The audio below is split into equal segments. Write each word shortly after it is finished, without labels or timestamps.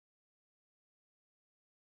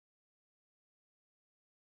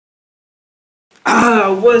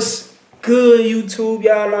What's good, YouTube?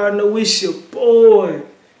 Y'all already know it's your boy.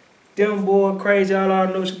 Them boy crazy. Y'all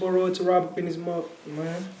already know it's your boy Road to Rob up in this month,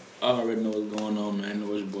 man. I already know what's going on, man. I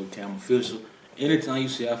know it's your boy Cam Official. Anytime you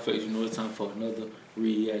see our face, you know it's time for another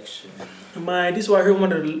reaction. Man, this right here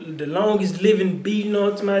one of the longest living beef, you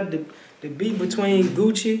know what I'm talking about? The beef between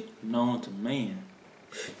Gucci. Known to man.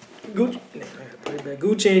 Gucci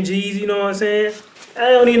and Jeezy, you know what I'm saying? I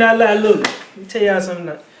don't even not lie. Look, let me tell y'all something.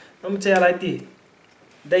 I'm gonna tell y'all like this.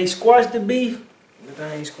 They squashed the beef, but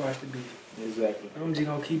they ain't squashed the beef. Exactly. I'm just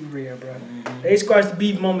gonna keep it real, bro. They squashed the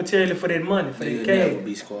beef momentarily for that money, for that cash. Never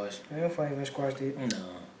be squashed. I don't think they squashed it. No.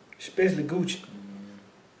 Especially Gucci.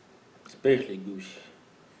 Especially Gucci.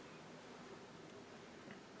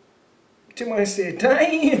 Somebody said,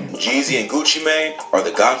 damn. Jeezy and Gucci Mane are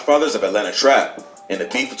the godfathers of Atlanta trap, and the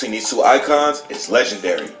beef between these two icons is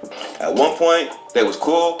legendary. At one point, they was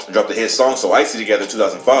cool and dropped a hit song So Icy together in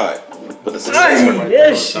 2005, but the situation Dang,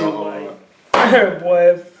 that shit, boy.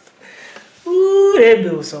 Boy. Ooh, that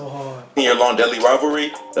bill was so hard. 10-year-long deadly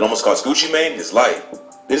rivalry that almost cost Gucci Mane his life.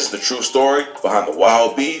 This is the true story behind the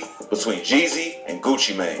wild beef between Jeezy and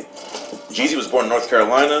Gucci Mane. Jeezy was born in North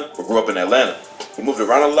Carolina but grew up in Atlanta. He moved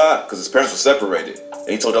around a lot because his parents were separated, and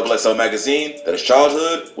he told XXL magazine that his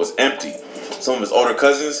childhood was empty. Some of his older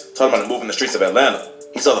cousins taught him how to move in the streets of Atlanta.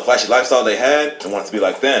 He saw the flashy lifestyle they had and wanted to be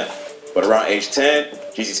like them. But around age 10,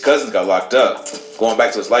 Jeezy's cousins got locked up. Going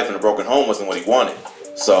back to his life in a broken home wasn't what he wanted.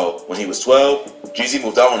 So, when he was 12, Jeezy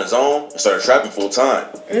moved out on his own and started trapping full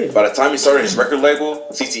time. By the time he started his record label,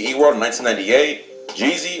 CTE World in 1998,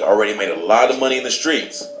 Jeezy already made a lot of money in the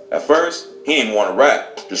streets. At first, he didn't even want to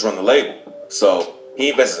rap, just run the label. So, he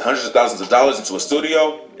invested hundreds of thousands of dollars into a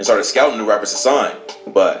studio and started scouting new rappers to sign.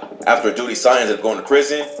 But after a duty signed ended up going to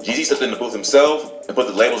prison, Jeezy stepped in the booth himself and put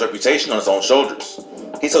the label's reputation on his own shoulders.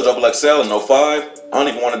 He told XXL in 05, I don't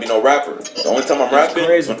even want to be no rapper. The only time I'm rapping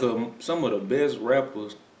is because some of the best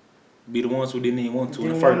rappers be the ones who didn't even want to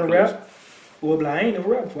in the first place. Well, but I ain't never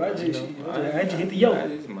rap before. I just hit the yoke.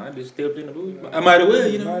 I just stepped in the booth. I might as well,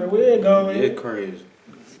 you know. Might as well go, man. Yeah, crazy.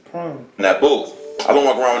 in that booth. I don't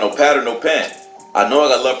walk around with no pad or no pen. I know I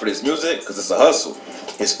got love for this music because it's a hustle.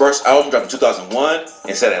 His first album dropped in 2001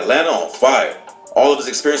 and set Atlanta on fire. All of his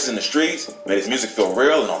experiences in the streets made his music feel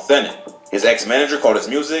real and authentic. His ex-manager called his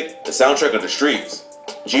music the soundtrack of the streets.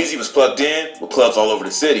 Jeezy was plugged in with clubs all over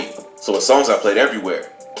the city, so his songs got played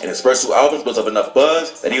everywhere. And his first two albums built up enough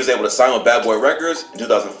buzz that he was able to sign with Bad Boy Records in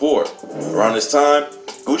 2004. Around this time,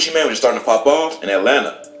 Gucci Mane was just starting to pop off in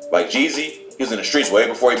Atlanta. Like Jeezy, he was in the streets way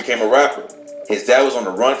before he became a rapper. His dad was on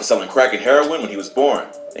the run for selling crack and heroin when he was born,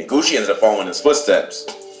 and Gucci ended up following in his footsteps.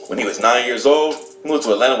 When he was 9 years old, he moved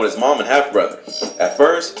to Atlanta with his mom and half-brother. At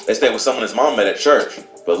first, they stayed with someone his mom met at church,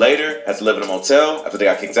 but later had to live in a motel after they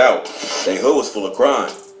got kicked out. Their hood was full of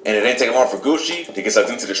crime, and it didn't take long for Gucci to get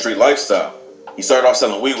sucked into the street lifestyle. He started off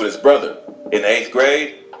selling weed with his brother. In the 8th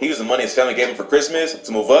grade, he used the money his family gave him for Christmas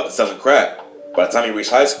to move up to selling crack. By the time he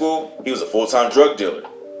reached high school, he was a full-time drug dealer.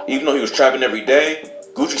 Even though he was trapping every day,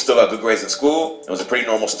 Gucci still got good grades in school and was a pretty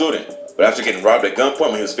normal student. But after getting robbed at gunpoint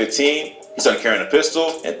when he was 15, he started carrying a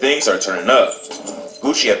pistol and things started turning up.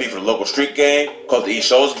 Gucci had beef with a local street gang called the East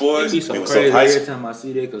Shows Boys. It be so crazy every time I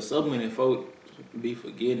see that because so many folks be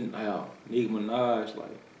forgetting how Nicki Minaj, like,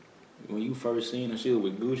 when you first seen her, she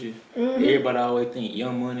was with Gucci. Everybody always think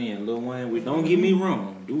Young Money and Lil Wayne. But don't get me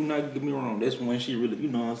wrong. Do not get me wrong. That's when she really, you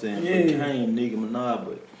know what I'm saying, became Nicki Minaj.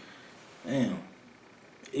 But, damn,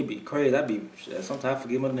 it be crazy. Sometimes I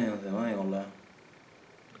forget my damn self. I ain't gonna lie.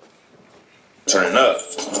 Turning up.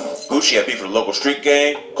 Gucci had beef with a local street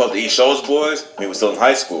gang called the East Shows Boys when he was still in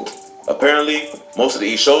high school. Apparently, most of the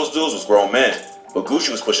East Shows dudes was grown men, but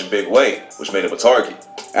Gucci was pushing big weight, which made him a target.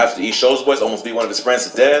 After the East Shows Boys almost beat one of his friends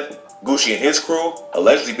to death, Gucci and his crew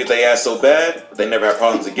allegedly beat their ass so bad that they never had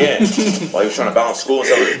problems again. While he was trying to balance school and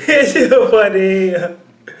selling. It's so funny.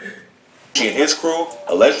 Gucci and his crew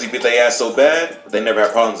allegedly beat their ass so bad that they never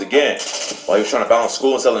had problems again. While he was trying to balance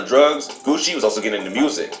school and selling drugs, Gucci was also getting into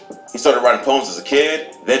music. He started writing poems as a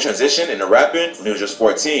kid, then transitioned into rapping when he was just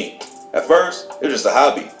 14. At first, it was just a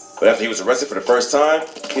hobby, but after he was arrested for the first time,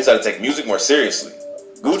 he decided to take music more seriously.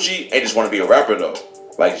 Gucci ain't just want to be a rapper though.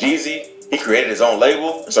 Like Jeezy, he created his own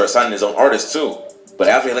label and started signing his own artists too. But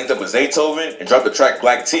after he linked up with Zaytoven and dropped the track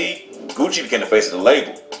Black Tea, Gucci became the face of the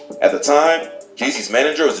label. At the time, Jeezy's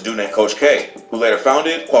manager was a dude named Coach K, who later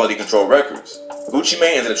founded Quality Control Records. Gucci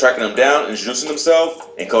Mane ended up tracking him down and introducing himself,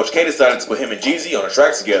 and Coach K decided to put him and Jeezy on a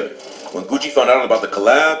track together. When Gucci found out about the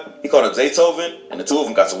collab, he called up Zaytoven, and the two of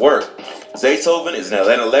them got to work. Zaytoven is an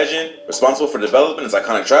Atlanta legend, responsible for developing his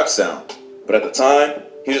iconic trap sound. But at the time,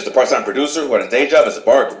 he was just a part-time producer who had a day job as a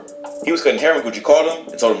barber. He was cutting hair when Gucci called him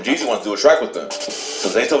and told him Jeezy wanted to do a track with them. So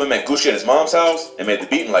they told him he met Gucci at his mom's house and made the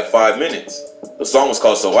beat in like 5 minutes. The song was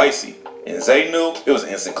called So Icy, and Zay knew it was an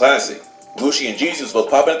instant classic. Gucci and Jeezy was both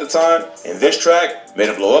popping at the time, and this track made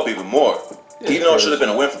him blow up even more. Even though it should have been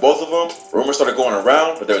a win for both of them, rumors started going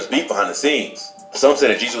around, but there was beef behind the scenes. Some said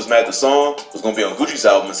that Jeezy was mad the song was going to be on Gucci's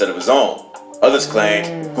album instead of his own. Others claimed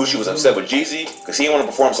Gucci was upset with Jeezy because he didn't want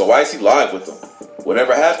to perform So Icy live with him.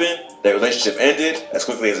 Whatever happened, their relationship ended as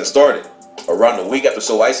quickly as it started. Around a week after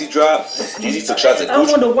So Icy dropped, Jeezy took shots at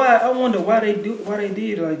Gucci. I wonder why they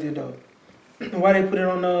did like that though. Why they put it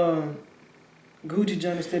on Gucci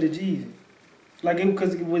joint instead of Jeezy? Like,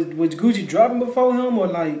 because was Gucci dropping before him, or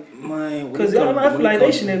like, man? Because I feel like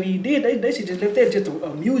they should never even did. They should just left that just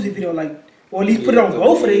a music video, like, or at least put it on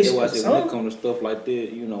both of these. When it comes to stuff like that,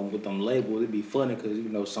 you know, with them labels, it'd be funny because you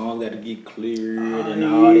know songs got to get cleared and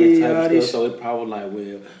all that type of stuff. So it probably like,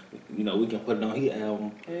 well, you know, we can put it on his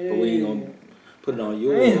album, but we ain't gonna put it on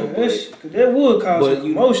yours. Damn, that would cause some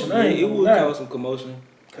commotion. It would cause some commotion.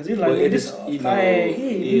 Cause it's like, this fire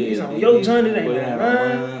here, it's on your joint, it ain't on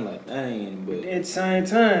mine. Like, dang, but at the same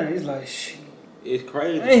time, it's like, shit. It's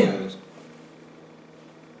crazy. Damn.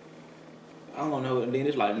 I don't know, and then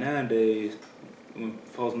it's like nowadays, when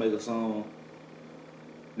folks make a song,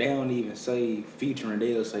 they don't even say featuring,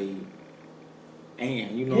 they'll say,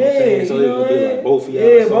 and, you know what I'm saying? So it'll be like both of y'all.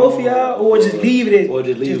 Yeah, both of y'all, or just leave it at. Or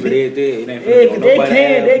just leave it at that. It ain't yeah, cause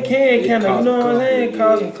they can kind of, you know what I'm saying,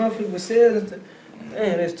 cause some conflict with sales and stuff.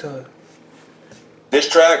 Man, that's tough. This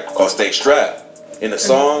track called Stay Strapped. In the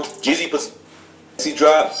song, Jeezy took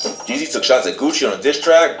shots at Gucci on a diss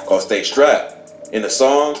track called Stay Strapped. In the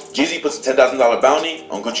song, Jeezy puts a $10,000 bounty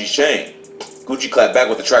on Gucci's chain. Gucci clapped back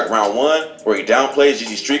with the track Round 1, where he downplayed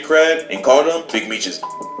Jeezy's street cred and called him Big Meech's.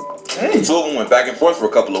 The two of them went back and forth for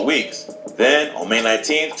a couple of weeks. Then, on May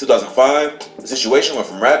 19th, 2005, the situation went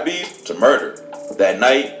from rap beef to murder. That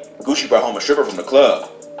night, Gucci brought home a stripper from the club.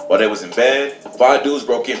 While they was in bed, 5 dudes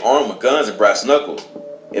broke in armed with guns and brass knuckles.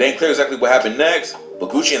 It ain't clear exactly what happened next, but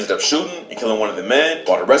Gucci ended up shooting and killing one of the men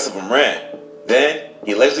while the rest of them ran. Then,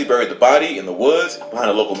 he allegedly buried the body in the woods behind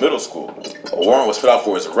a local middle school. A warrant was put out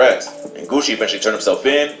for his arrest, and Gucci eventually turned himself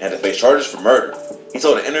in and had to face charges for murder. He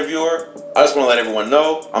told an interviewer, "I just want to let everyone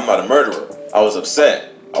know I'm not a murderer. I was upset.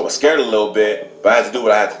 I was scared a little bit, but I had to do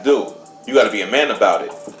what I had to do. You gotta be a man about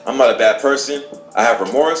it. I'm not a bad person. I have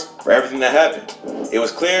remorse for everything that happened." It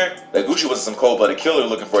was clear that Gucci wasn't some cold-blooded killer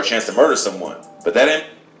looking for a chance to murder someone, but that ain't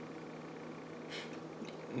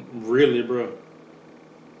really, bro.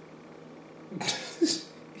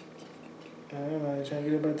 I'm trying to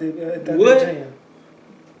get about that. What? Jam.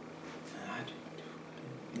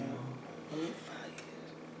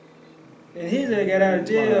 And his ass got out of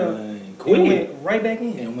jail and went right back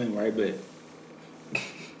in. And went right back.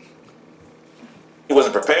 He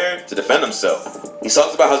wasn't prepared to defend himself. He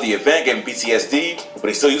talked about how the event gave him PTSD, but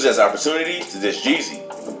he still used it as an opportunity to diss Jeezy.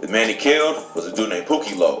 The man he killed was a dude named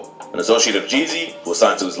Pookie Low, an associate of Jeezy who was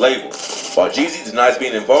signed to his label. While Jeezy denies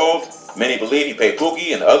being involved, many believe he paid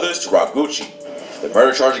Pookie and others to rob Gucci. The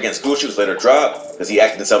murder charge against Gucci was later dropped because he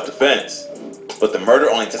acted in self-defense. But the murder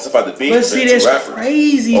only intensified the beef. But see, that's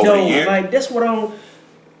crazy though. Like, that's what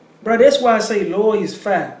bro, that's why I say lawyers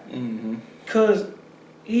foul. Cause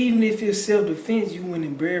even if it's self-defense, you went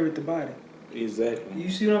and buried the body. Exactly. You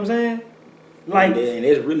see what I'm saying? Like, and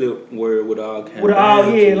that's really where with all kind with all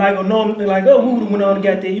like a normal, like who would have went on and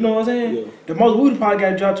got there? You know what I'm saying? Yeah. The most we would probably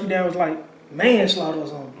got dropped 2 down was like manslaughter or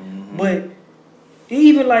something. But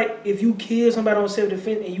even like if you kill somebody on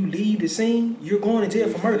self-defense and you leave the scene, you're going to jail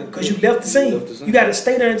for murder because you left the scene. You got to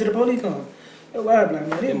stay there until the police come. That's why I'm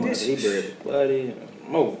like, man, this bloody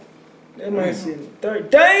more. That man sitting third.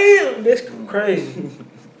 Damn, that's crazy.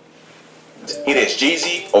 He dissed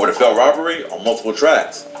Jeezy over the failed robbery on multiple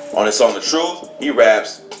tracks. On his song The Truth, he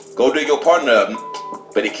raps, "Go dig your partner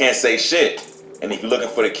up, but he can't say shit. And if you're looking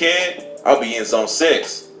for the kid, I'll be in zone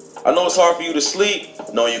 6. I know it's hard for you to sleep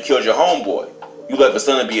knowing you killed your homeboy. You left his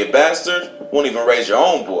son to be a bastard, won't even raise your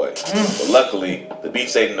own boy." But luckily, the beef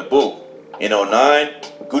stayed in the booth. In 2009,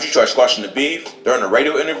 Gucci tried squashing the beef during a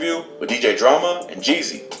radio interview with DJ Drama and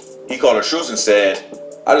Jeezy. He called a truce and said,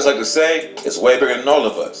 "I just like to say, it's way bigger than all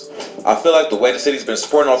of us. I feel like the way the city's been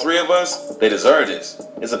supporting all 3 of us, they deserve this.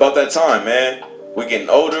 It's about that time, man. We're getting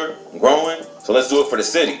older, growing, so let's do it for the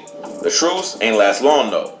city." The truce ain't last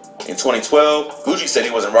long though. In 2012, Gucci said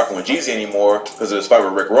he wasn't rocking with Jeezy anymore because of his fight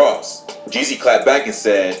with Rick Ross. Jeezy clapped back and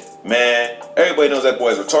said, "Man, everybody knows that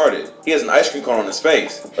boy's retarded. He has an ice cream cone on his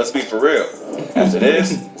face. Let's be for real." After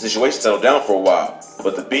this, the situation settled down for a while,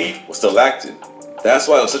 but the beef was still active. That's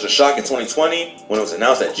why it was such a shock in 2020 when it was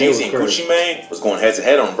announced that Jeezy and Gucci Mane was going head to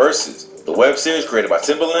head on verses. the web series created by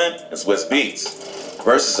Timbaland and Swiss Beats.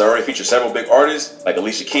 Verses already feature several big artists like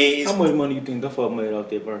Alicia Keys. How much money you think the fuck made off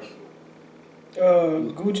that verse?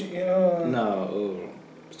 Gucci.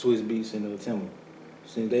 Swiss Beats and Timber.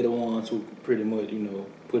 Since they the ones who pretty much,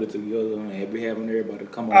 put it together and be having everybody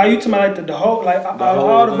come on. Are you talking about like the whole, like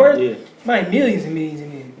all the verse? Yeah. Man, millions and millions and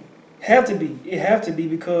millions. It have to be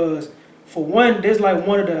because for one, there's like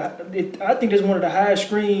I think there's one of the highest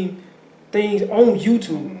stream things on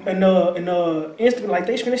YouTube and Instagram. Like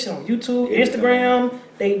they stream this shit on YouTube, Instagram.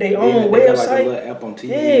 They own website. Like a little app on TV.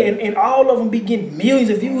 Yeah, and all of them be getting millions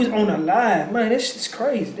of views on a live. Man, this shit's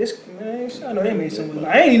crazy. I know they made some money.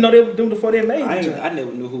 I ain't even know they were doing before they made it. I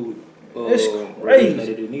never knew who. It's crazy.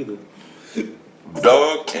 They didn't either.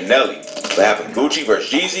 Dog and Nelly. What happened Gucci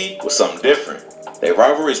versus Jeezy was something different. Their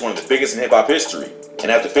rivalry is one of the biggest in hip hop history.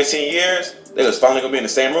 And after 15 years, they was finally gonna be in the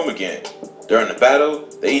same room again. During the battle,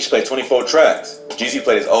 they each played 24 tracks. Jeezy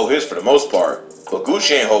played his old hits for the most part, but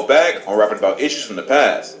Gucci ain't hold back on rapping about issues from the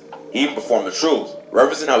past. He even performed The Truth,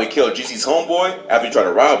 referencing how he killed Jeezy's homeboy after he tried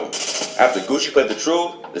to rob him. After Gucci played The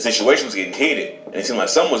Truth, the situation was getting heated, and it seemed like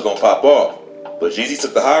someone was gonna pop off. But Jeezy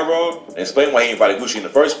took the high road and explained why he invited Gucci in the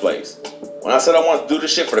first place. When I said I wanted to do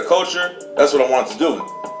this shit for the culture, that's what I wanted to do.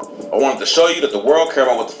 I wanted to show you that the world care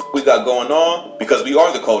about what the f we got going on because we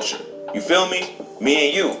are the culture. You feel me? Me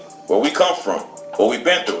and you. Where we come from. What we've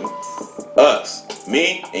been through. Us.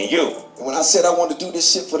 Me and you. And when I said I wanted to do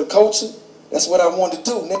this shit for the culture, that's what I wanted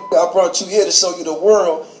to do. Nigga, I brought you here to show you the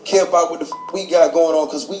world care about what the f we got going on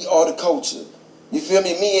because we are the culture. You feel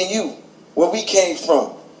me? Me and you. Where we came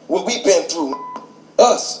from. What we been through.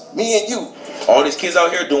 Us. Me and you. All these kids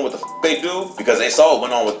out here doing what the f they do because they saw what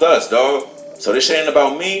went on with us, dog. So this shit ain't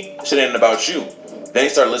about me, this shit ain't about you. Then he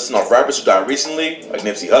started listing off rappers who died recently, like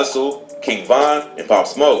Nipsey Hussle, King Von, and Pop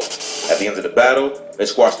Smoke. At the end of the battle, they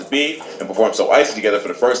squashed the beef and performed So Icy together for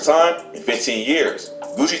the first time in 15 years.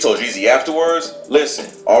 Gucci told Jeezy afterwards, listen,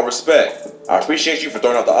 all respect. I appreciate you for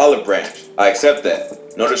throwing out the olive branch. I accept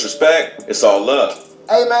that. No disrespect, it's all love.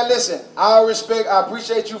 Hey man, listen, I respect, I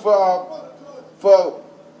appreciate you for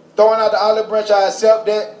throwing out the olive branch. I accept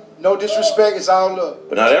that. No disrespect, it's all love.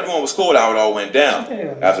 But not everyone was cool with how it all went down.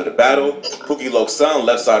 After the battle, Pookie Loke's son,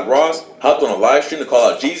 Leftside Ross, hopped on a live stream to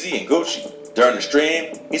call out Jeezy and Gucci. During the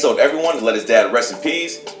stream, he told everyone to let his dad rest in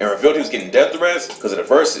peace and revealed he was getting death threats because of the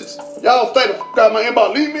verses. Y'all stay the f out my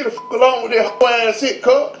inbox. Leave me the f alone with that ass shit,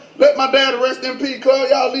 cuz. Let my dad rest in peace,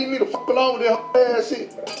 cuz. Y'all leave me the f alone with that ass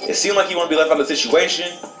shit. It seemed like he wanted to be left out of the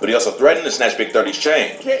situation, but he also threatened to snatch Big 30's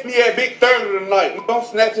chain. Catch me at Big 30 tonight. Don't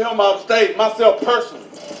snatch him off stage, myself personally.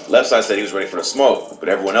 Leftside said he was ready for the smoke, but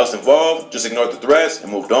everyone else involved just ignored the threats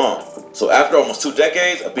and moved on. So after almost 2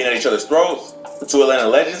 decades of being at each other's throats, the two Atlanta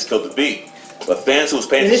legends killed the beat. But fans who was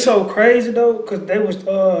paying attention... It's so crazy though, because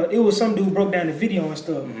it was some dude broke down the video and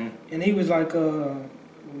stuff. And he was like, y'all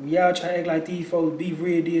trying to act like these folks beef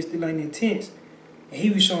real deal still ain't intense. And he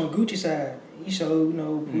was showing Gucci side. He showed,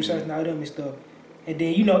 Gucci side not them and stuff. And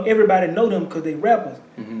then, everybody know them because they rappers.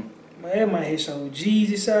 Man, that man had showed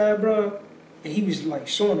Jeezy side, bro. And he was like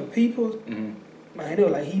showing the people. Man, they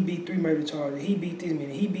were like, he beat 3 murder charges. He beat this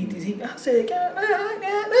man. He beat this. I said, God,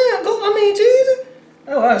 Jeezy.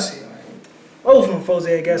 Oh, I said, man. Both of them folks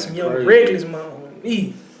had got some young reckless on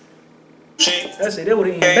me. I said, they would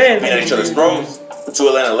have been bad. At each other's throats, the two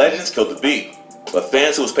Atlanta legends killed the beat. But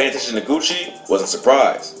fans who was paying attention to Gucci wasn't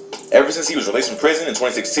surprised. Ever since he was released from prison in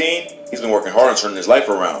 2016, he's been working hard on turning his life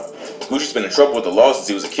around. Gucci's been in trouble with the law since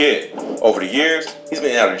he was a kid. Over the years, he's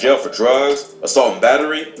been out of jail for drugs, assault and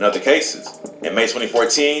battery, and other cases. In May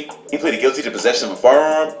 2014, he pleaded guilty to possession of a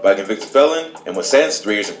firearm by a convicted felon and was sentenced to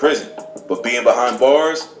 3 years in prison. But being behind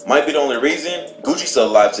bars might be the only reason Gucci's still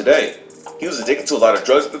alive today. He was addicted to a lot of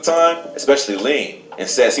drugs at the time, especially lean, and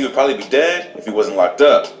says he would probably be dead if he wasn't locked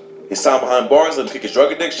up. His time behind bars let him kick his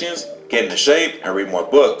drug addictions, get into shape, and read more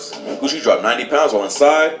books. Gucci dropped 90 pounds while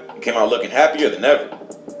inside and came out looking happier than ever.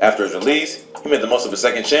 After his release, he made the most of his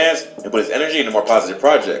second chance and put his energy into more positive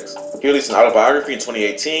projects. He released an autobiography in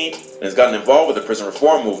 2018 and has gotten involved with the prison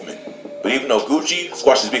reform movement. But even though Gucci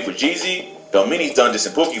squashed his beef with Jeezy, don't mean he's done this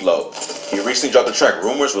in Pookie Loke. He recently dropped the track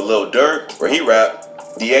Rumors with Lil Durk, where he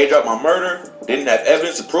rapped, DA dropped my murder, didn't have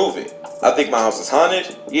evidence to prove it. I think my house is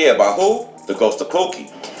haunted. Yeah, by who? The ghost of Pookie.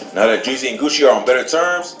 Now that Jeezy and Gucci are on better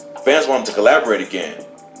terms, fans want them to collaborate again.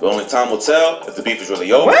 But only time will tell if the beef is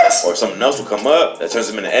really over, or if something else will come up that turns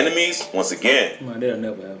them into enemies once again. Man, that'll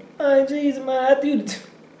never happen. Man, Jeezy, man, I do the...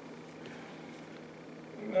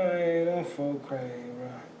 Man, don't fuck crazy, bro.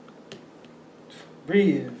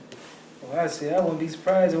 Breathe. Well, I said I wouldn't be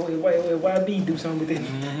surprised if YB do something with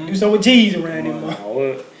it. Do something with Jeezy around him,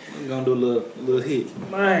 man. gonna do a little hit.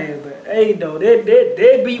 Man, but hey though,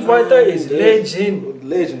 that beef right there is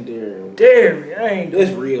legendary. Dairy, I ain't.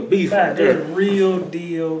 That's real beef right there. That's real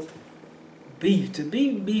deal beef. To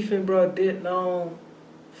be beefing, bro, that long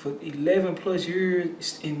for 11 plus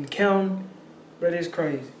years in counting, bro, that's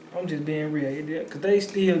crazy. I'm just being real, cause they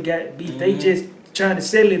still got beef. They just trying to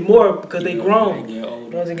sell it more because they grown.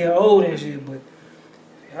 They get old and shit. But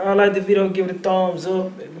if y'all like the video, give it a thumbs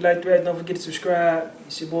up. If you like the rest, don't forget to subscribe.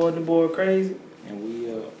 It's your boy, the boy, crazy. And we